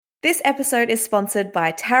This episode is sponsored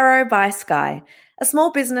by Tarot by Sky, a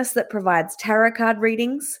small business that provides tarot card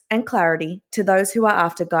readings and clarity to those who are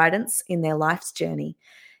after guidance in their life's journey.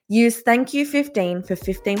 Use Thank You 15 for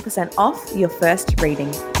 15% off your first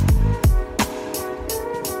reading.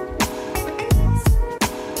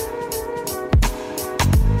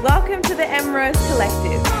 Welcome to the Emerose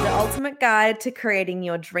Collective, the ultimate guide to creating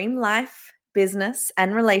your dream life, business,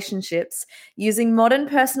 and relationships using modern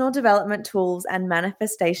personal development tools and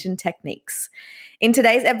manifestation techniques. In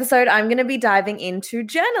today's episode, I'm going to be diving into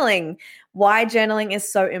journaling, why journaling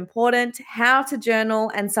is so important, how to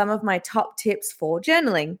journal, and some of my top tips for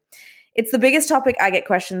journaling. It's the biggest topic I get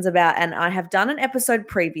questions about, and I have done an episode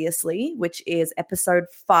previously, which is episode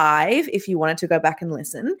 5, if you wanted to go back and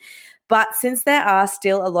listen. But since there are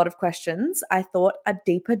still a lot of questions, I thought a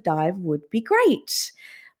deeper dive would be great.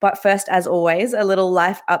 But first, as always, a little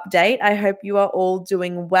life update. I hope you are all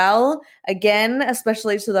doing well. Again,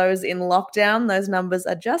 especially to those in lockdown, those numbers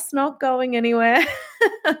are just not going anywhere.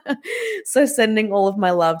 So sending all of my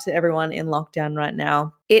love to everyone in lockdown right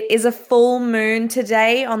now. It is a full moon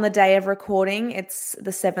today on the day of recording. It's the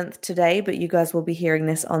 7th today, but you guys will be hearing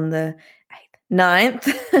this on the 9th.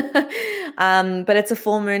 But it's a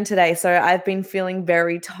full moon today. So I've been feeling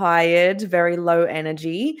very tired, very low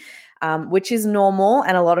energy. Which is normal,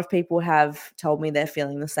 and a lot of people have told me they're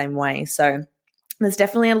feeling the same way. So there's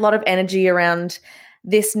definitely a lot of energy around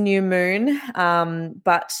this new moon,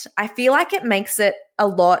 but I feel like it makes it a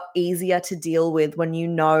lot easier to deal with when you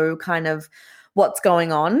know kind of what's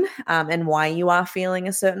going on and why you are feeling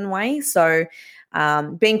a certain way. So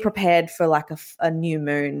being prepared for like a new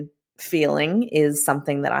moon feeling is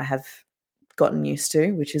something that I have gotten used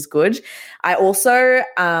to, which is good. I also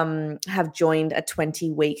have joined a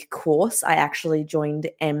 20-week course. I actually joined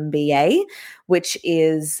MBA, which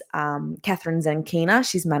is Catherine Zenkina.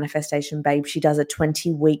 She's Manifestation Babe. She does a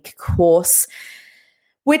 20-week course,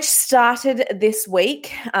 which started this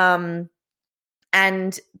week. And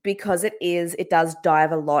because it does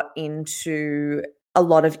dive a lot into a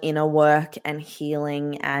lot of inner work and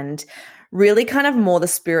healing and really kind of more the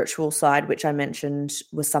spiritual side, which I mentioned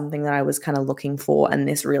was something that I was kind of looking for, and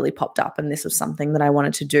this really popped up, and this was something that I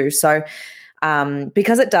wanted to do. So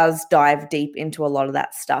because it does dive deep into a lot of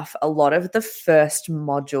that stuff, a lot of the first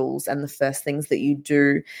modules and the first things that you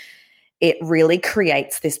do, it really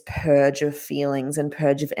creates this purge of feelings and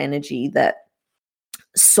purge of energy that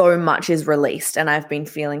so much is released. And I've been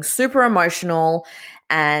feeling super emotional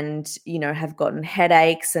and, have gotten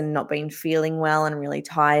headaches and not been feeling well and really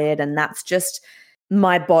tired. And that's just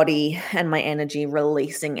my body and my energy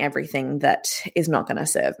releasing everything that is not going to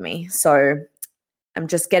serve me. So I'm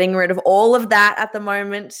just getting rid of all of that at the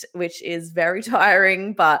moment, which is very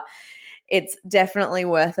tiring, but it's definitely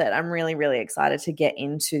worth it. I'm really, really excited to get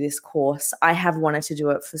into this course. I have wanted to do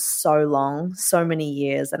it for so long, so many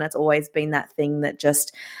years, and it's always been that thing that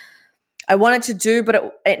just I wanted to do,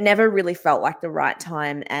 but it never really felt like the right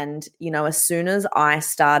time. And, as soon as I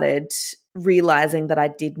started realizing that I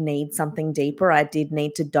did need something deeper, I did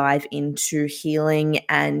need to dive into healing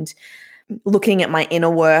and looking at my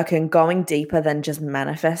inner work and going deeper than just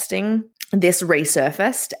manifesting, this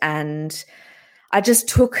resurfaced and I just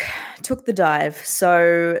took the dive.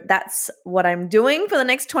 So that's what I'm doing for the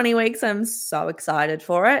next 20 weeks. I'm so excited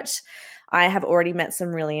for it. I have already met some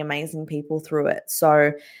really amazing people through it.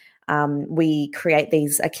 So we create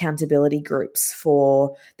these accountability groups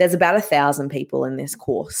there's about 1,000 people in this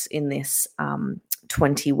course, in this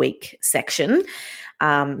 20-week section.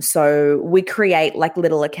 So we create like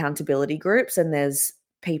little accountability groups, and there's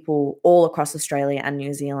people all across Australia and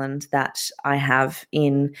New Zealand that I have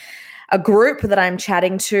in a group that I'm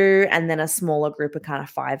chatting to, and then a smaller group of kind of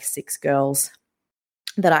 5-6 girls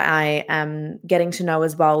that I am getting to know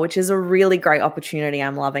as well, which is a really great opportunity.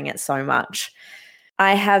 I'm loving it so much.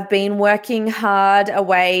 I have been working hard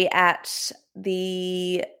away at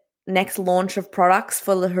the next launch of products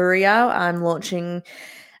for Luhuria. I'm launching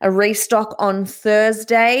a restock on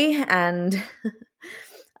Thursday, and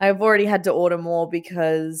I've already had to order more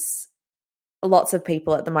because lots of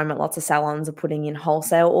people at the moment, lots of salons are putting in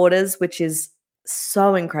wholesale orders, which is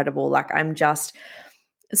so incredible. Like, I'm just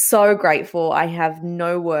so grateful. I have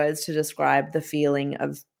no words to describe the feeling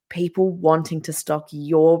of people wanting to stock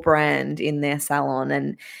your brand in their salon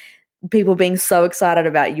and people being so excited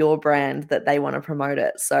about your brand that they want to promote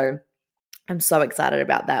it. So I'm so excited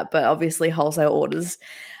about that. But obviously wholesale orders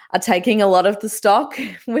are taking a lot of the stock,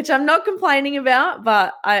 which I'm not complaining about,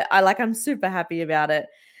 but I'm super happy about it.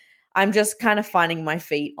 I'm just kind of finding my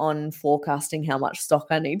feet on forecasting how much stock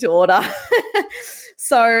I need to order.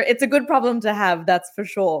 So it's a good problem to have, that's for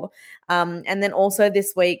sure. And then also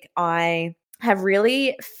this week I have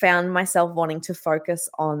really found myself wanting to focus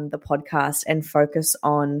on the podcast and focus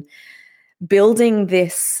on building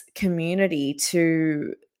this community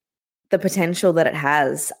to the potential that it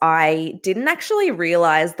has. I didn't actually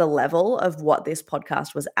realize the level of what this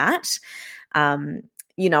podcast was at.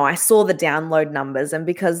 I saw the download numbers, and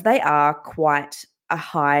because they are quite a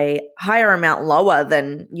higher amount lower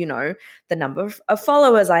than, the number of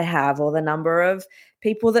followers I have or the number of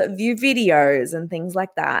people that view videos and things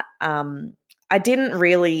like that. I didn't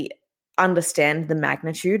really understand the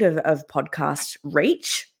magnitude of podcast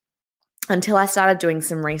reach until I started doing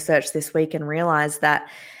some research this week and realized that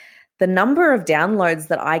the number of downloads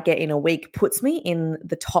that I get in a week puts me in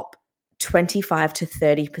the top 25 to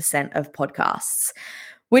 30% of podcasts,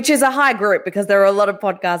 which is a high group because there are a lot of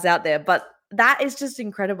podcasts out there, but that is just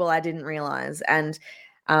incredible. I didn't realize. And,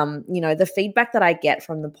 the feedback that I get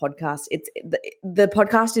from the podcast, the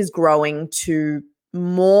podcast is growing to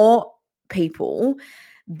more people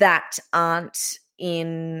that aren't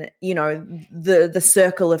in, the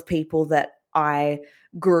circle of people that I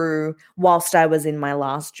grew whilst I was in my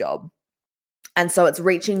last job. And so it's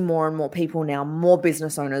reaching more and more people now, more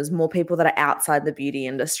business owners, more people that are outside the beauty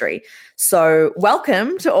industry. So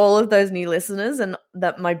welcome to all of those new listeners and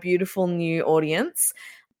my beautiful new audience.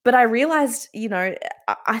 But I realized,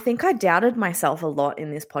 I think I doubted myself a lot in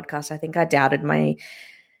this podcast. I think I doubted my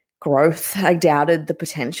growth. I doubted the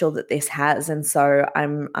potential that this has. And so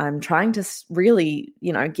I'm trying to really,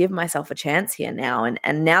 give myself a chance here now.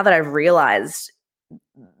 And now that I've realized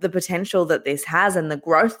the potential that this has and the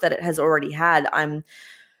growth that it has already had, I'm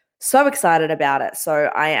so excited about it. So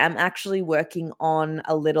I am actually working on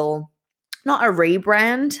a little, not a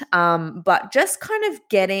rebrand, but just kind of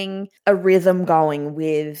getting a rhythm going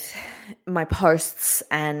with my posts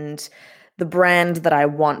and the brand that I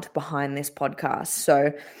want behind this podcast.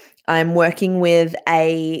 So I'm working with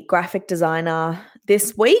a graphic designer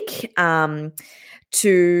this week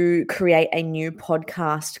to create a new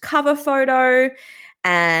podcast cover photo.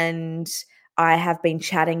 And I have been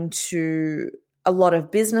chatting to a lot of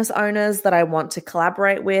business owners that I want to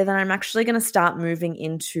collaborate with. And I'm actually going to start moving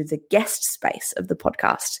into the guest space of the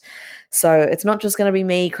podcast. So it's not just going to be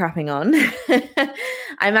me crapping on.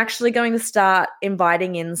 I'm actually going to start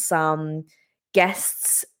inviting in some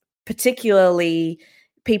guests, particularly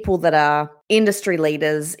people that are industry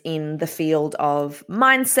leaders in the field of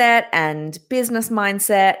mindset and business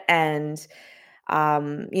mindset and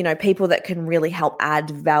people that can really help add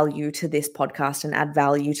value to this podcast and add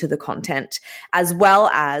value to the content, as well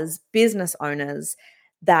as business owners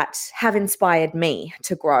that have inspired me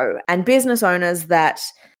to grow and business owners that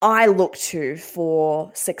I look to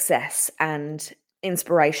for success and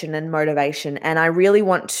inspiration and motivation. And I really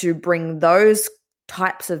want to bring those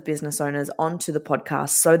types of business owners onto the podcast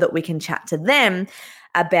so that we can chat to them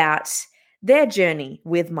about their journey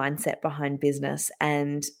with mindset behind business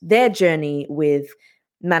and their journey with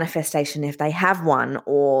manifestation if they have one,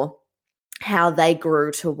 or how they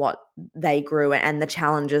grew to what they grew and the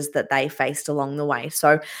challenges that they faced along the way.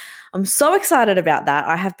 So I'm so excited about that.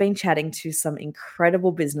 I have been chatting to some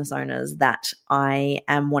incredible business owners that I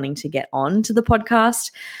am wanting to get on to the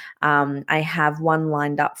podcast. I have one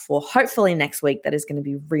lined up for hopefully next week that is going to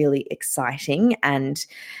be really exciting, and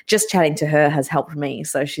just chatting to her has helped me.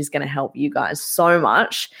 So she's going to help you guys so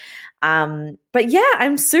much. But yeah,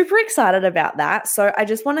 I'm super excited about that. So I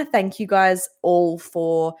just want to thank you guys all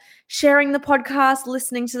for sharing the podcast,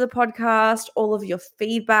 listening to the podcast, all of your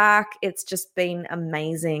feedback. It's just been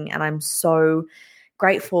amazing. And I'm so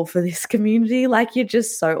grateful for this community. Like, you're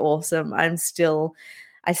just so awesome. I still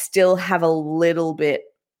have a little bit,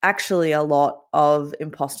 actually a lot of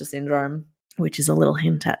imposter syndrome, which is a little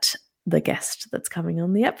hint at the guest that's coming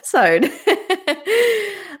on the episode.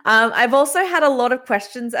 I've also had a lot of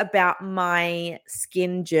questions about my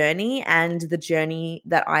skin journey and the journey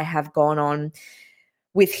that I have gone on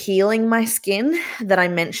with healing my skin that I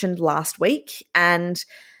mentioned last week. And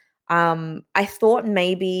I thought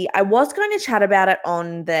maybe I was going to chat about it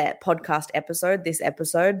on the podcast episode, this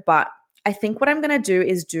episode, but I think what I'm going to do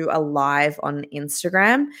is do a live on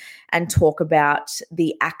Instagram and talk about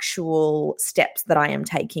the actual steps that I am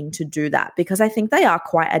taking to do that, because I think they are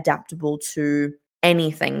quite adaptable to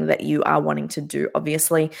anything that you are wanting to do.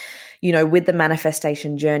 Obviously, with the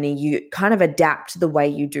manifestation journey, you kind of adapt the way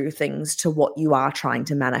you do things to what you are trying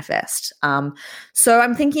to manifest. So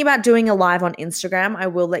I'm thinking about doing a live on Instagram. I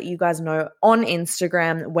will let you guys know on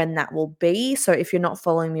Instagram when that will be. So if you're not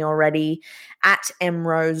following me already, at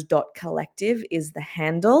mrose.collective is the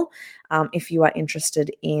handle. If you are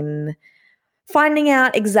interested in finding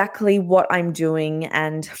out exactly what I'm doing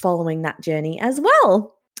and following that journey as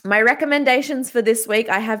well. My recommendations for this week,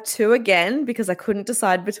 I have two again because I couldn't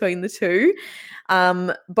decide between the two.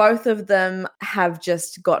 Both of them have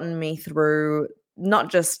just gotten me through not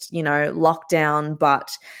just, lockdown,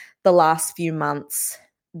 but the last few months.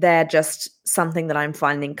 They're just something that I'm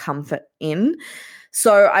finding comfort in.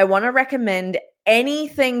 So I want to recommend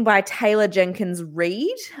anything by Taylor Jenkins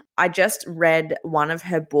Reid. I just read one of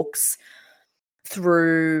her books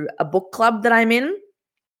through a book club that I'm in.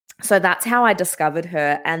 So that's how I discovered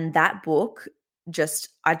her. And that book,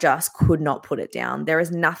 I just could not put it down. There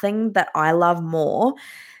is nothing that I love more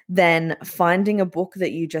than finding a book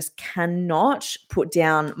that you just cannot put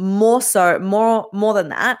down. More than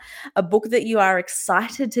that, a book that you are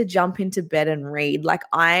excited to jump into bed and read. Like,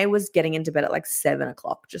 I was getting into bed at like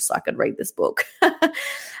 7:00 just so I could read this book.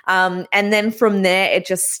 And then from there, it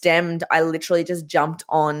just stemmed. I literally just jumped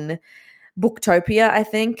on Booktopia, I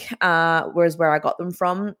think, was where I got them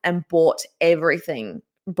from, and bought everything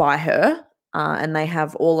by her. And they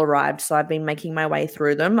have all arrived. So I've been making my way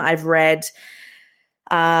through them. I've read,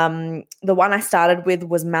 the one I started with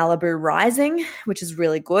was Malibu Rising, which is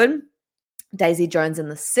really good. Daisy Jones and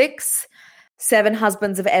the Six. Seven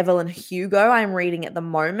Husbands of Evelyn Hugo I'm reading at the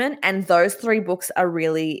moment. And those three books are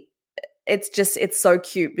really, it's so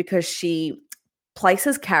cute because she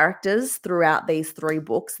places characters throughout these three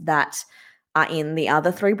books that are in the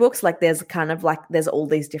other three books. Like, there's there's all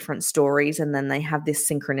these different stories, and then they have this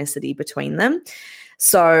synchronicity between them.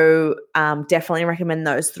 So definitely recommend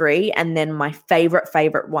those three. And then my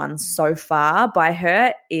favorite one so far by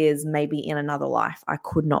her is Maybe in Another Life. I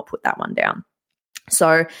could not put that one down.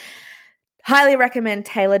 So highly recommend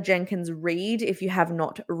Taylor Jenkins Reid if you have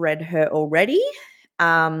not read her already.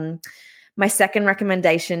 My second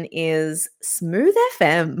recommendation is Smooth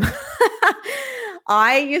FM.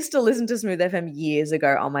 I used to listen to Smooth FM years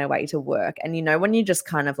ago on my way to work. And when you just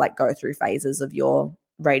kind of like go through phases of your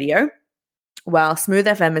radio? Well, Smooth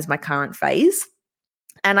FM is my current phase.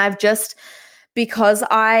 And because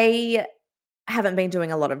I haven't been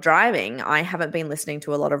doing a lot of driving, I haven't been listening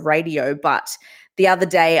to a lot of radio, but the other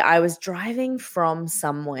day I was driving from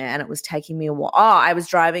somewhere and it was taking me a while. I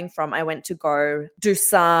went to go do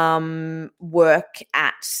some work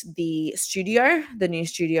at the studio, the new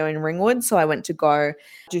studio in Ringwood. So I went to go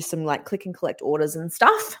do some like click and collect orders and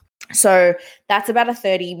stuff. So that's about a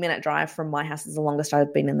 30-minute drive from my house. It's the longest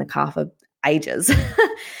I've been in the car for ages.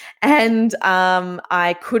 And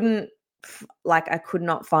I could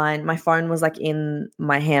not find, my phone was like in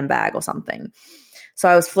my handbag or something. So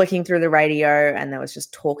I was flicking through the radio and there was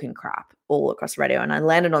just talking crap all across the radio, and I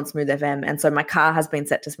landed on Smooth FM. And so my car has been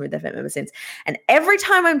set to Smooth FM ever since. And every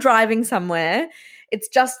time I'm driving somewhere, it's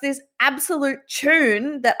just this absolute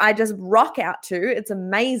tune that I just rock out to. It's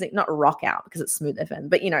amazing. Not rock out because it's Smooth FM,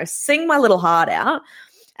 but, sing my little heart out.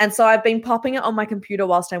 And so I've been popping it on my computer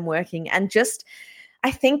whilst I'm working, and I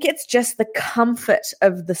think it's just the comfort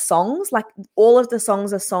of the songs. Like, all of the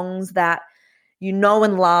songs are songs that you know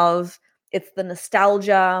and love. It's the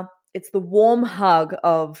nostalgia. It's the warm hug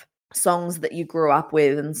of songs that you grew up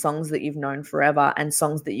with and songs that you've known forever and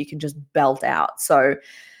songs that you can just belt out. So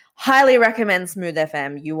highly recommend Smooth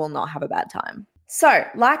FM. You will not have a bad time. So,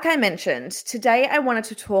 like I mentioned, today I wanted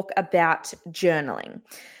to talk about journaling.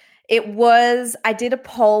 I did a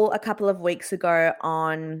poll a couple of weeks ago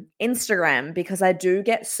on Instagram because I do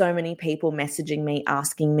get so many people messaging me,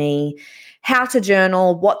 asking me how to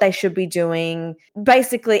journal, what they should be doing,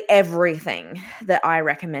 basically everything that I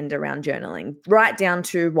recommend around journaling, right down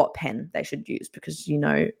to what pen they should use, because you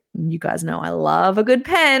guys know I love a good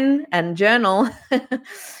pen and journal.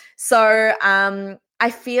 So I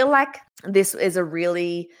feel like this is a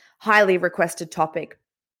really highly requested topic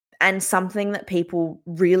and something that people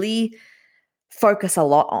really focus a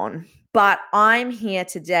lot on. But I'm here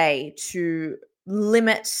today to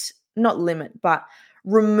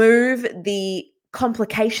remove the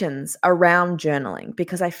complications around journaling,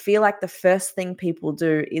 because I feel like the first thing people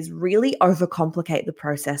do is really overcomplicate the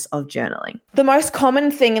process of journaling. The most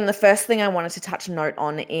common thing, and the first thing I wanted to touch note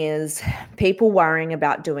on, is people worrying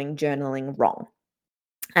about doing journaling wrong.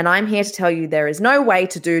 And I'm here to tell you there is no way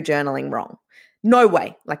to do journaling wrong. No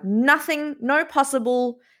way. Like, nothing, no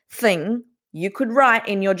possible thing you could write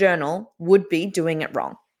in your journal would be doing it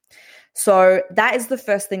wrong. So that is the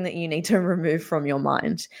first thing that you need to remove from your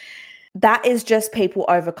mind. That is just people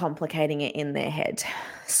overcomplicating it in their head.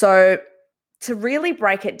 So to really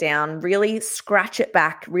break it down, really scratch it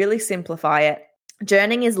back, really simplify it,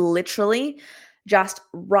 journaling is literally just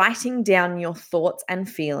writing down your thoughts and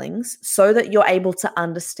feelings so that you're able to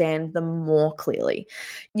understand them more clearly.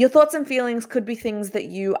 Your thoughts and feelings could be things that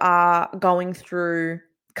you are going through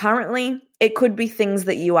currently. It could be things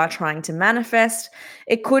that you are trying to manifest.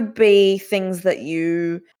 It could be things that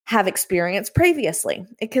you have experienced previously.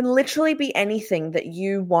 It can literally be anything that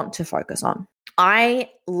you want to focus on. I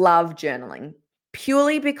love journaling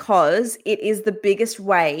purely because it is the biggest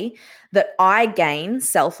way that I gain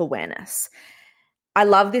self-awareness. I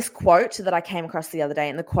love this quote that I came across the other day,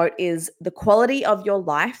 and the quote is, "The quality of your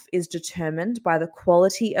life is determined by the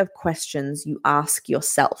quality of questions you ask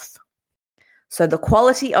yourself." So the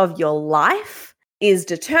quality of your life is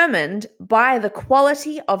determined by the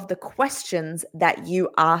quality of the questions that you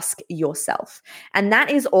ask yourself. And that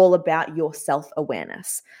is all about your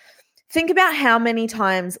self-awareness. Think about how many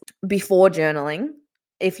times before journaling,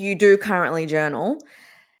 if you do currently journal,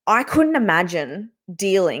 I couldn't imagine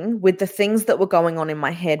dealing with the things that were going on in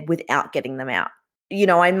my head without getting them out.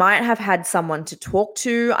 I might have had someone to talk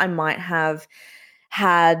to. I might have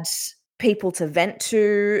had people to vent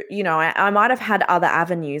to. I might have had other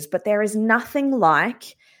avenues, but there is nothing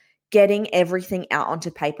like getting everything out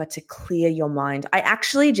onto paper to clear your mind. I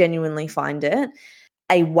actually genuinely find it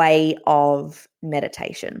a way of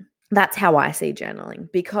meditation. That's how I see journaling,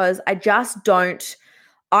 because I just don't.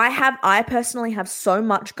 I personally have so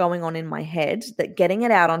much going on in my head that getting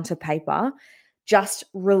it out onto paper just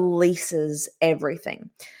releases everything.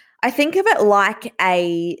 I think of it like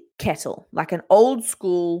a kettle, like an old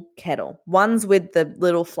school kettle, ones with the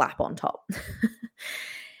little flap on top.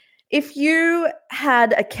 If you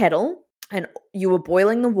had a kettle and you were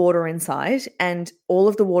boiling the water inside, and all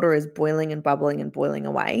of the water is boiling and bubbling and boiling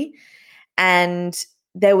away, and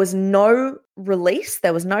there was no release,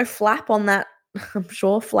 there was no flap on that. I'm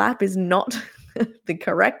sure flap is not the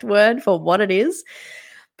correct word for what it is.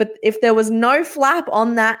 But if there was no flap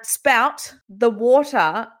on that spout, the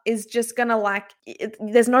water is just going to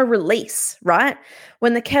there's no release, right?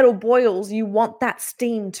 When the kettle boils, you want that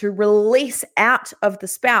steam to release out of the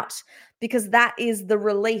spout, because that is the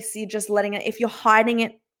release. You're just letting it. If you're hiding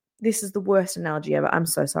it, this is the worst analogy ever. I'm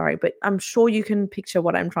so sorry, but I'm sure you can picture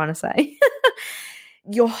what I'm trying to say.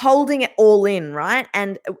 You're holding it all in, right?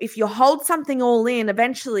 And if you hold something all in,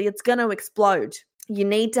 eventually it's going to explode. You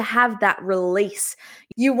need to have that release.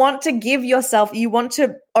 You want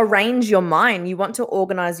to arrange your mind. You want to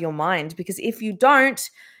organize your mind, because if you don't,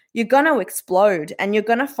 you're going to explode, and you're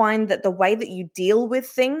going to find that the way that you deal with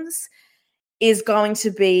things is going to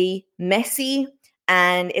be messy,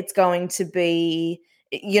 and it's going to be,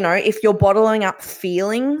 if you're bottling up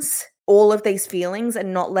feelings, all of these feelings,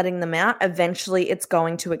 and not letting them out, eventually it's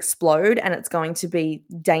going to explode, and it's going to be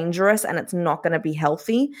dangerous, and it's not going to be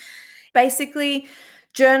healthy. Basically,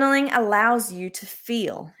 journaling allows you to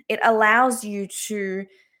feel. It allows you to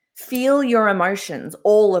feel your emotions,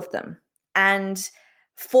 all of them. And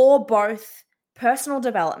for both personal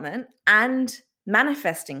development and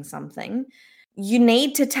manifesting something, you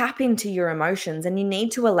need to tap into your emotions, and you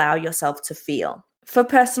need to allow yourself to feel. For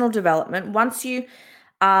personal development, once you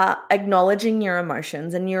are acknowledging your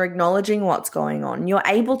emotions and you're acknowledging what's going on, you're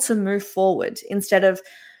able to move forward instead of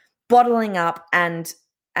bottling up and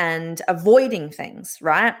avoiding things,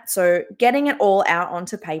 right? So getting it all out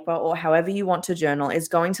onto paper, or however you want to journal, is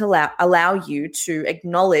going to allow you to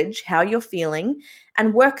acknowledge how you're feeling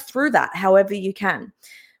and work through that however you can.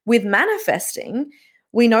 With manifesting,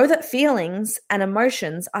 we know that feelings and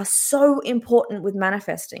emotions are so important with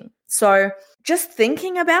manifesting. So just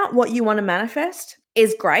thinking about what you want to manifest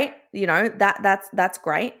is great. That's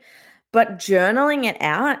great. But journaling it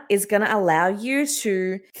out is going to allow you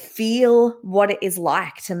to feel what it is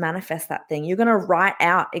like to manifest that thing. You're going to write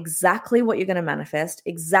out exactly what you're going to manifest,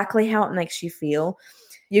 exactly how it makes you feel.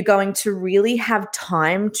 You're going to really have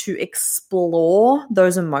time to explore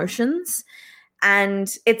those emotions,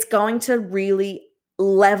 and it's going to really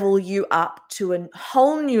level you up to a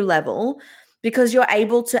whole new level, because you're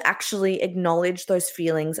able to actually acknowledge those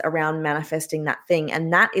feelings around manifesting that thing.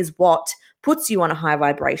 And that is what puts you on a high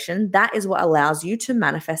vibration. That is what allows you to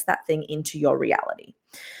manifest that thing into your reality.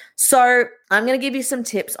 So I'm going to give you some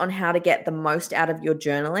tips on how to get the most out of your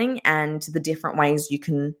journaling and the different ways you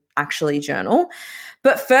can actually journal.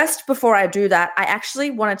 But first, before I do that, I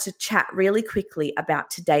actually wanted to chat really quickly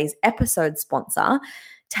about today's episode sponsor,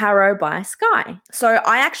 Tarot by Sky. So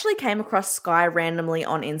I actually came across Sky randomly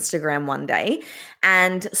on Instagram one day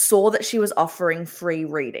and saw that she was offering free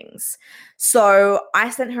readings. So I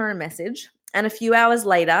sent her a message, and a few hours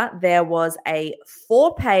later, there was a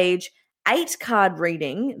 4-page, 8-card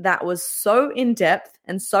reading that was so in-depth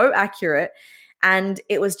and so accurate. And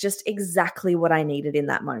it was just exactly what I needed in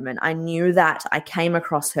that moment. I knew that I came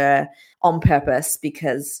across her on purpose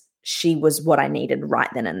because she was what I needed right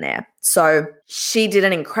then and there. So she did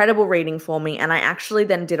an incredible reading for me, and I actually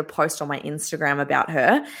then did a post on my Instagram about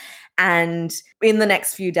her. And in the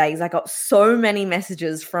next few days, I got so many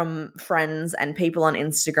messages from friends and people on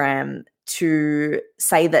Instagram to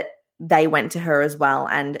say that they went to her as well,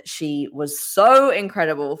 and she was so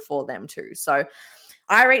incredible for them too. So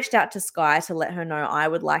I reached out to Sky to let her know I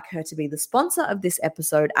would like her to be the sponsor of this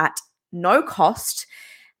episode at no cost,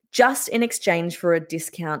 just in exchange for a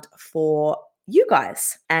discount for you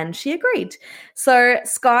guys. And she agreed. So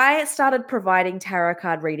Sky started providing tarot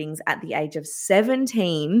card readings at the age of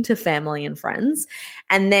 17 to family and friends.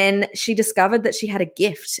 And then she discovered that she had a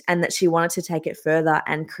gift and that she wanted to take it further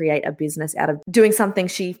and create a business out of doing something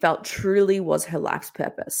she felt truly was her life's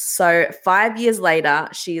purpose. So 5 years later,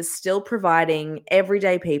 she is still providing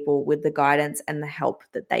everyday people with the guidance and the help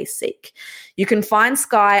that they seek. You can find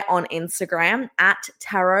Sky on Instagram at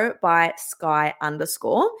tarot by Sky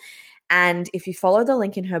 _. And if you follow the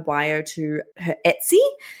link in her bio to her Etsy,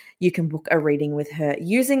 you can book a reading with her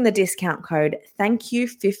using the discount code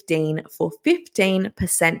THANKYOU15 for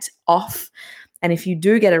 15% off. And if you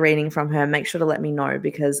do get a reading from her, make sure to let me know,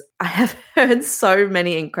 because I have heard so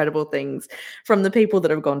many incredible things from the people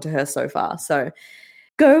that have gone to her so far. So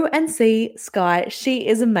go and see Sky. She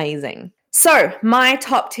is amazing. So my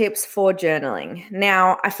top tips for journaling.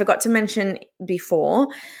 Now, I forgot to mention before,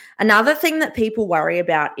 another thing that people worry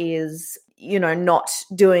about is, not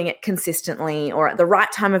doing it consistently or at the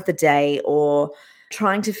right time of the day, or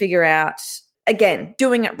trying to figure out, again,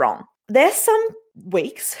 doing it wrong. There's some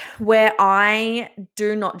weeks where I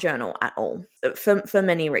do not journal at all for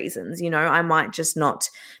many reasons. I might just not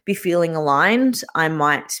be feeling aligned. I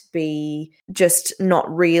might be just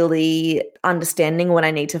not really understanding what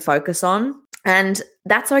I need to focus on. And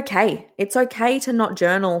that's okay. It's okay to not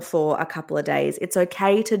journal for a couple of days. It's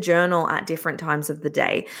okay to journal at different times of the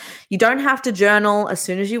day. You don't have to journal as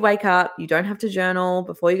soon as you wake up. You don't have to journal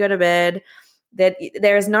before you go to bed.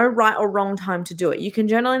 There is no right or wrong time to do it. You can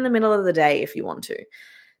journal in the middle of the day if you want to.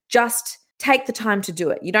 Just take the time to do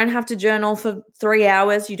it. You don't have to journal for 3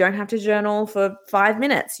 hours. You don't have to journal for 5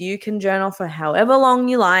 minutes. You can journal for however long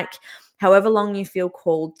you like, however long you feel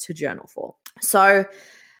called to journal for. So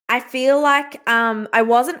I feel like I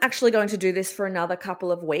wasn't actually going to do this for another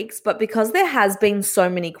couple of weeks, but because there has been so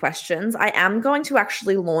many questions, I am going to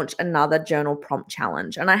actually launch another journal prompt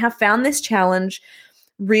challenge. And I have found this challenge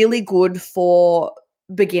really good for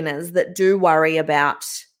beginners that do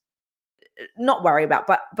not worry about,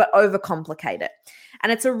 but overcomplicate it.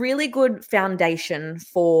 And it's a really good foundation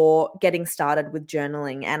for getting started with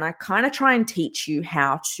journaling. And I kind of try and teach you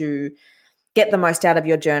how to get the most out of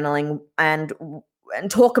your journaling and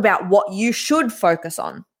talk about what you should focus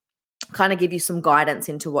on, kind of give you some guidance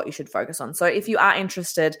into what you should focus on. So if you are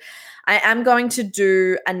interested, I am going to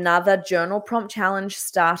do another journal prompt challenge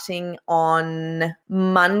starting on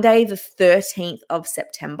Monday, the 13th of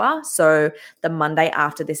September. So the Monday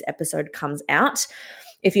after this episode comes out.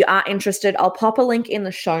 If you are interested, I'll pop a link in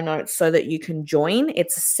the show notes so that you can join.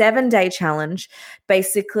 It's a 7-day challenge.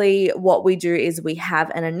 Basically, what we do is we have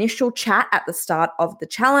an initial chat at the start of the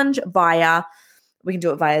challenge we can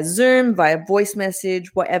do it via Zoom, via voice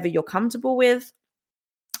message, whatever you're comfortable with,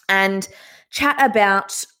 and chat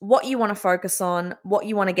about what you want to focus on, what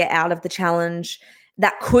you want to get out of the challenge.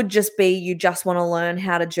 That could just be you just want to learn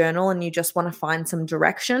how to journal and you just want to find some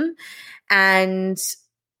direction. And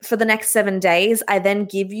for the next 7 days, I then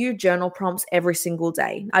give you journal prompts every single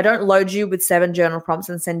day. I don't load you with 7 journal prompts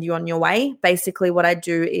and send you on your way. Basically, what I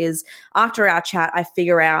do is after our chat, I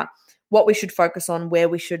figure out what we should focus on, where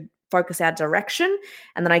we should focus our direction,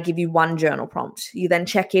 and then I give you 1 journal prompt. You then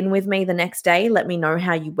check in with me the next day, let me know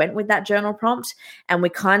how you went with that journal prompt, and we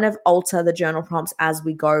kind of alter the journal prompts as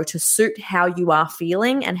we go to suit how you are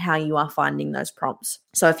feeling and how you are finding those prompts.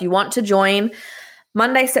 So if you want to join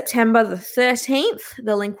Monday, September the 13th,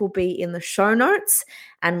 the link will be in the show notes,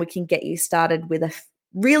 and we can get you started with a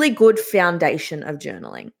really good foundation of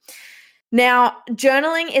journaling. Now,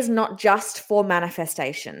 journaling is not just for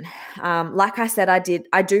manifestation. Like I said,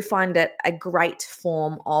 I do find it a great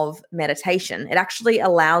form of meditation. It actually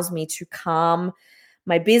allows me to calm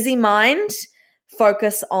my busy mind,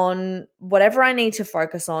 focus on whatever I need to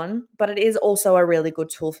focus on, but it is also a really good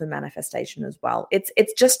tool for manifestation as well. It's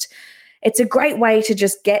a great way to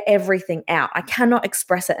just get everything out. I cannot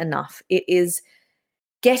express it enough. It is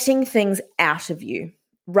getting things out of you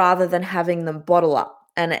rather than having them bottle up.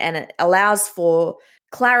 And it allows for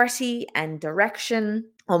clarity and direction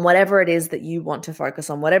on whatever it is that you want to focus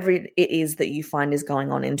on, whatever it is that you find is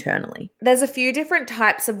going on internally. There's a few different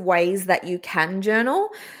types of ways that you can journal.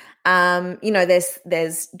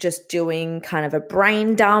 There's just doing kind of a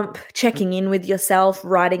brain dump, checking in with yourself,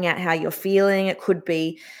 writing out how you're feeling. It could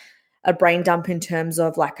be a brain dump in terms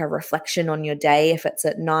of like a reflection on your day. If it's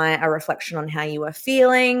at night, a reflection on how you are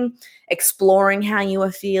feeling, exploring how you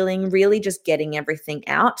are feeling, really just getting everything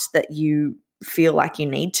out that you feel like you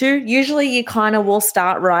need to. Usually you kind of will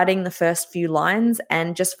start writing the first few lines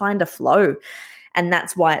and just find a flow. And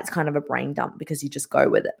that's why it's kind of a brain dump, because you just go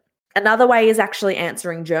with it. Another way is actually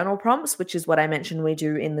answering journal prompts, which is what I mentioned we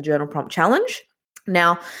do in the journal prompt challenge.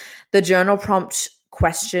 Now, the journal prompt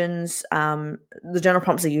questions, the journal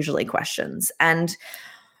prompts are usually questions, and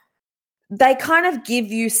they kind of give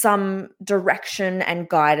you some direction and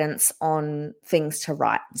guidance on things to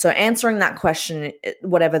write. So answering that question,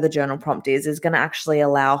 whatever the journal prompt is going to actually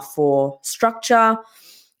allow for structure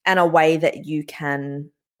and a way that you can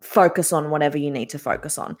focus on whatever you need to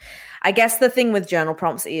focus on. I guess the thing with journal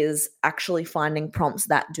prompts is actually finding prompts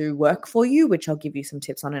that do work for you, which I'll give you some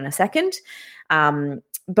tips on in a second.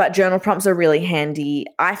 But journal prompts are really handy.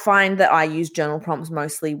 I find that I use journal prompts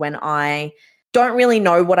mostly when I don't really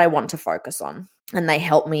know what I want to focus on, and they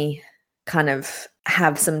help me kind of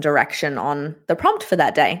have some direction on the prompt for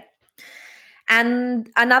that day. And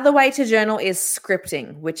another way to journal is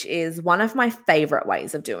scripting, which is one of my favorite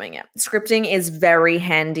ways of doing it. Scripting is very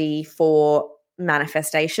handy for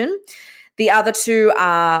manifestation. The other two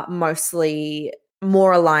are mostly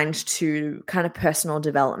more aligned to kind of personal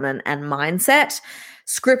development and mindset.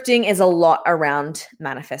 Scripting is a lot around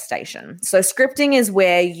manifestation. So scripting is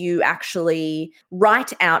where you actually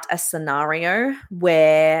write out a scenario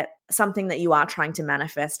where something that you are trying to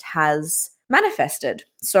manifest has manifested.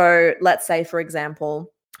 So let's say, for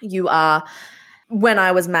example, when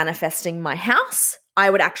I was manifesting my house, I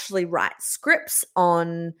would actually write scripts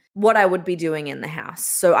on what I would be doing in the house.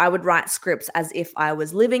 So I would write scripts as if I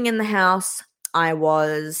was living in the house. I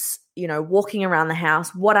was, walking around the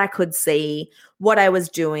house, what I could see, what I was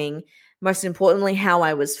doing, most importantly, how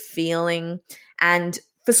I was feeling. And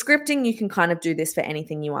for scripting, you can kind of do this for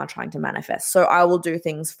anything you are trying to manifest. So I will do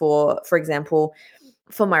things for example,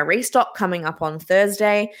 for my restock coming up on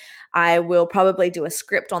Thursday, I will probably do a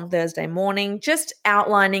script on Thursday morning, just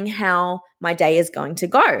outlining how my day is going to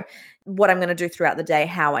go, what I'm going to do throughout the day,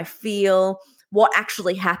 how I feel, what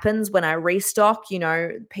actually happens when I restock.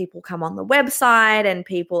 People come on the website and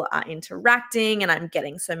people are interacting, and I'm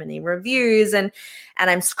getting so many reviews, and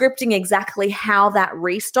I'm scripting exactly how that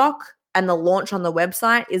restock and the launch on the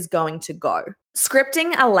website is going to go.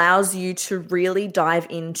 Scripting allows you to really dive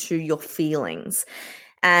into your feelings,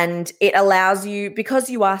 and it allows you, because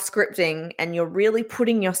you are scripting and you're really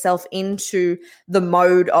putting yourself into the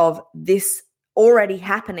mode of this already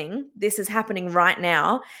happening, this is happening right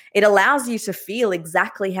now, it allows you to feel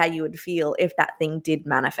exactly how you would feel if that thing did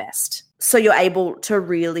manifest. So you're able to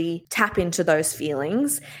really tap into those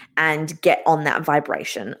feelings and get on that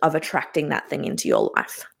vibration of attracting that thing into your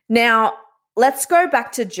life. Now, let's go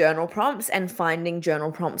back to journal prompts and finding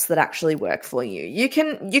journal prompts that actually work for you. You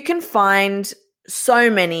can find so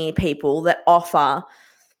many people that offer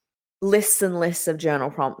lists and lists of journal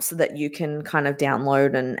prompts that you can kind of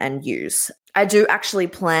download and use. I do actually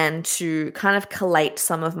plan to kind of collate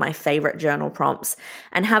some of my favorite journal prompts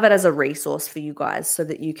and have it as a resource for you guys so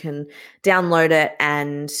that you can download it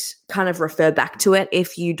and kind of refer back to it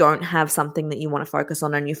if you don't have something that you want to focus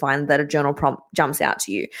on and you find that a journal prompt jumps out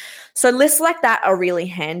to you. So lists like that are really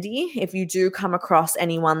handy if you do come across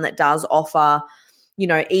anyone that does offer,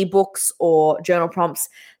 ebooks or journal prompts.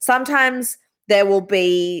 Sometimes there will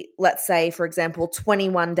be, let's say, for example,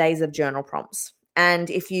 21 days of journal prompts. And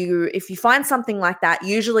if you find something like that,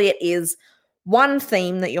 usually it is one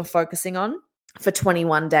theme that you're focusing on for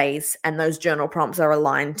 21 days, and those journal prompts are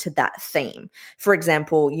aligned to that theme. For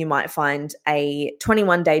example, you might find a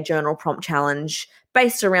 21-day journal prompt challenge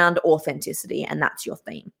based around authenticity, and that's your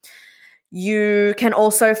theme. You can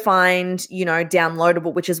also find,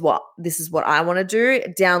 downloadable, this is what I want to do,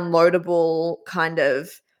 downloadable kind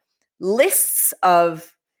of lists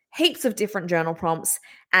of heaps of different journal prompts,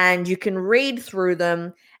 and you can read through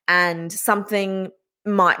them and something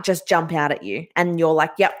might just jump out at you and you're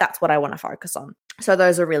like, yep, that's what I want to focus on. So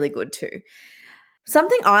those are really good too.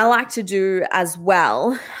 Something I like to do as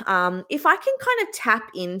well, if I can kind of tap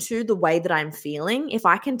into the way that I'm feeling, if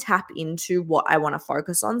I can tap into what I want to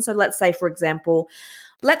focus on. So let's say, for example,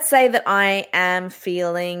 let's say that I am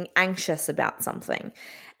feeling anxious about something.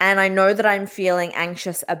 And I know that I'm feeling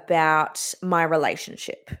anxious about my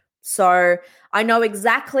relationship. So I know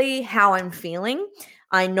exactly how I'm feeling.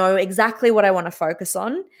 I know exactly what I want to focus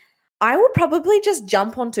on. I would probably just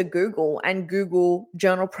jump onto Google and Google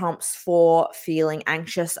journal prompts for feeling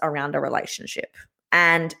anxious around a relationship.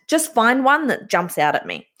 and just find one that jumps out at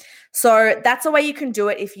me. So that's a way you can do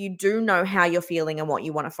it if you do know how you're feeling and what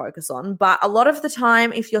you want to focus on. But a lot of the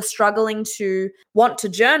time, if you're struggling to want to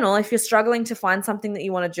journal, if you're struggling to find something that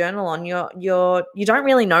you want to journal on, you don't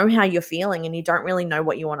really know how you're feeling and you don't really know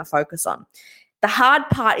what you want to focus on. The hard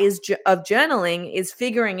part of journaling is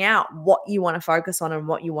figuring out what you want to focus on and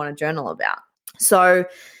what you want to journal about. So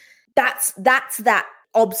that's that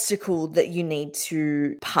obstacle that you need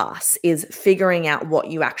to pass, is figuring out what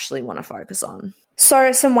you actually want to focus on.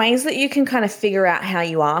 So some ways that you can kind of figure out how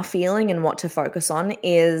you are feeling and what to focus on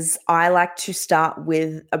is I like to start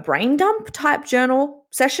with a brain dump type journal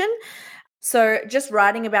session. So just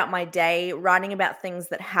writing about my day, writing about things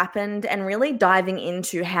that happened, and really diving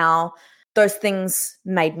into how those things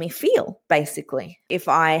made me feel, basically. If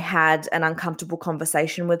I had an uncomfortable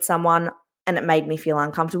conversation with someone and it made me feel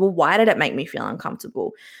uncomfortable, why did it make me feel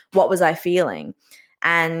uncomfortable? What was I feeling?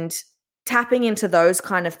 And tapping into those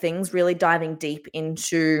kind of things, really diving deep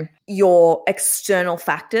into your external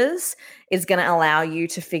factors, is going to allow you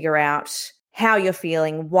to figure out how you're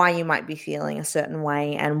feeling, why you might be feeling a certain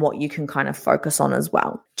way, and what you can kind of focus on as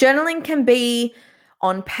well. Journaling can be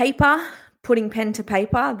on paper, putting pen to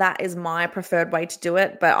paper. That is my preferred way to do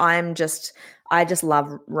it, but I just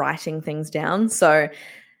love writing things down. So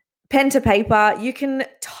pen to paper, you can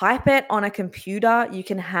type it on a computer. You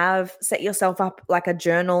can set yourself up like a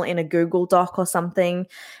journal in a Google Doc or something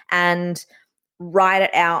and write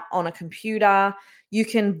it out on a computer. You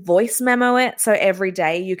can voice memo it. So every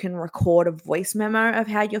day you can record a voice memo of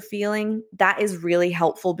how you're feeling. That is really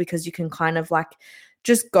helpful because you can kind of like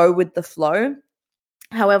just go with the flow.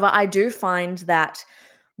 However, I do find that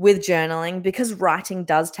with journaling, because writing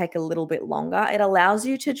does take a little bit longer, it allows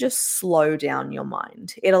you to just slow down your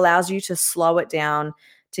mind. It allows you to slow it down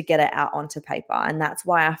to get it out onto paper. And that's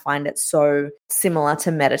why I find it so similar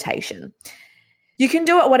to meditation. You can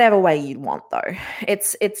do it whatever way you want, though.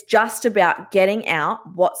 It's just about getting out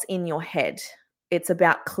what's in your head. It's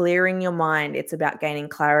about clearing your mind. It's about gaining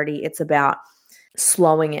clarity. It's about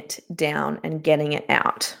slowing it down and getting it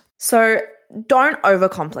out. So don't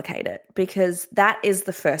overcomplicate it, because that is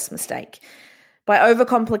the first mistake. By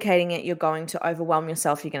overcomplicating it, you're going to overwhelm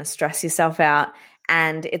yourself. You're going to stress yourself out,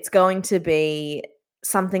 and it's going to be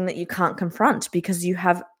something that you can't confront because you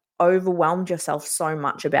have overwhelmed yourself so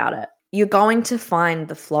much about it. You're going to find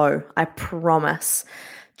the flow, I promise.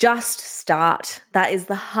 Just start. That is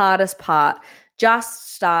the hardest part.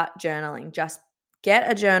 Just start journaling. Just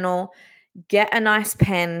get a journal, get a nice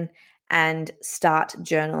pen, and start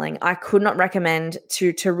journaling. I could not recommend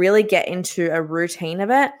to really get into a routine of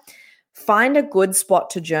it. Find a good spot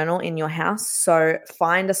to journal in your house. So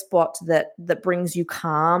find a spot that brings you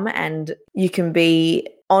calm and you can be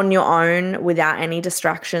on your own without any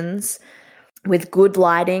distractions, with good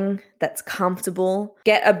lighting that's comfortable.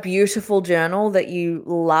 Get a beautiful journal that you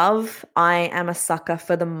love. I am a sucker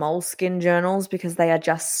for the Moleskine journals because they are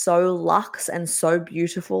just so luxe and so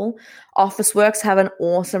beautiful. Officeworks have an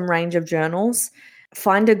awesome range of journals.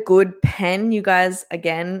 Find a good pen. You guys,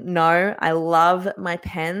 again, know I love my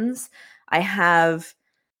pens. I have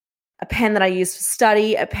a pen that I use for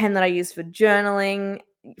study, a pen that I use for journaling.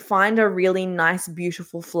 Find a really nice,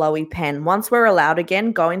 beautiful, flowy pen. Once we're allowed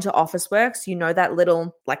again, go into Officeworks. You know that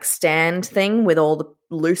little like stand thing with all the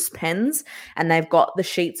loose pens, and they've got the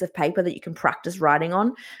sheets of paper that you can practice writing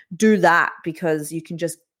on. Do that, because you can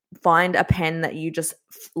just find a pen that you just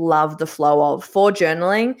love the flow of. For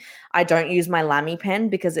journaling, I don't use my Lamy pen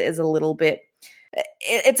because it is a little bit,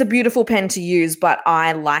 it's a beautiful pen to use, but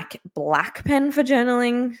I like black pen for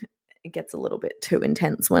journaling. It gets a little bit too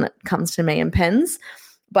intense when it comes to me and pens.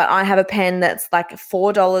 But I have a pen that's like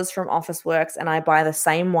 $4 from Officeworks, and I buy the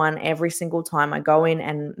same one every single time I go in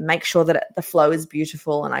and make sure that the flow is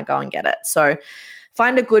beautiful and I go and get it. So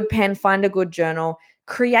find a good pen, find a good journal,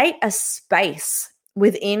 create a space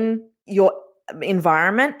within your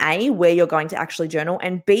environment, A, where you're going to actually journal,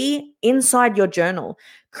 and B, inside your journal.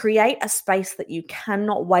 Create a space that you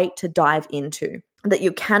cannot wait to dive into, that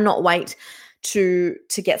you cannot wait to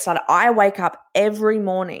get started. I wake up every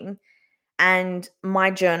morning and my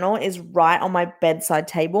journal is right on my bedside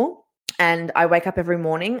table, and I wake up every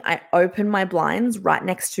morning. I open my blinds right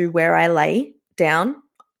next to where I lay down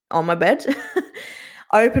on my bed,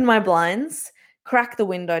 open my blinds, crack the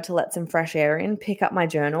window to let some fresh air in, pick up my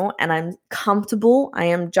journal, and I'm comfortable.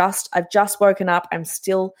 I've just woken up. I'm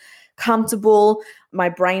still comfortable. My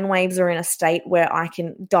brain waves are in a state where I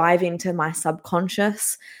can dive into my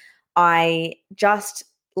subconscious. I just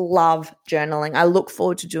love journaling. I look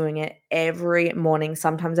forward to doing it every morning.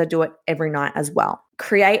 Sometimes I do it every night as well.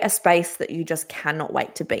 Create a space that you just cannot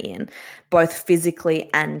wait to be in, both physically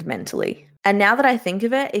and mentally. And now that I think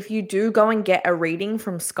of it, if you do go and get a reading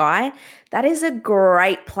from Sky, that is a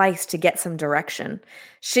great place to get some direction.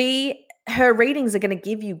 Her readings are going to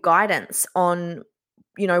give you guidance on,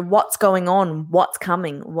 what's going on, what's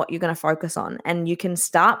coming, what you're going to focus on. And you can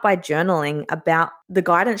start by journaling about the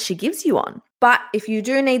guidance she gives you on. But if you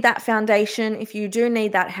do need that foundation, if you do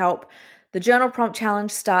need that help, the Journal Prompt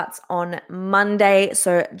Challenge starts on Monday.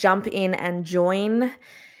 So jump in and join.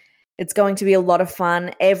 It's going to be a lot of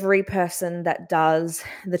fun. Every person that does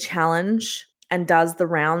the challenge and does the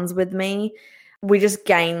rounds with me, we just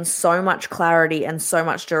gain so much clarity and so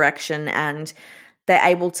much direction, and they're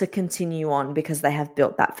able to continue on because they have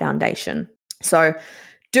built that foundation. So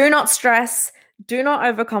do not stress. Do not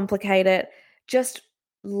overcomplicate it. Just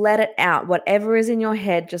let it out. Whatever is in your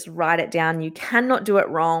head, just write it down. You cannot do it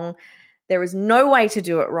wrong. There is no way to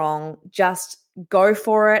do it wrong. Just go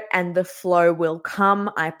for it and the flow will come,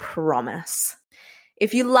 I promise.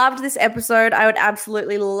 If you loved this episode, I would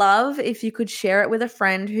absolutely love if you could share it with a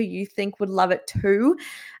friend who you think would love it too,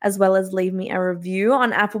 as well as leave me a review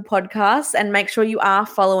on Apple Podcasts, and make sure you are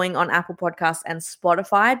following on Apple Podcasts and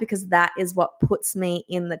Spotify, because that is what puts me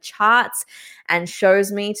in the charts and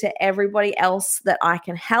shows me to everybody else that I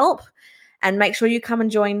can help. And make sure you come and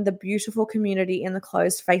join the beautiful community in the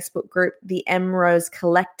closed Facebook group, the Rose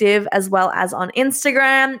Collective, as well as on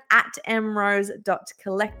Instagram at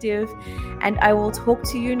mrose.collective. And I will talk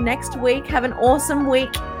to you next week. Have an awesome week.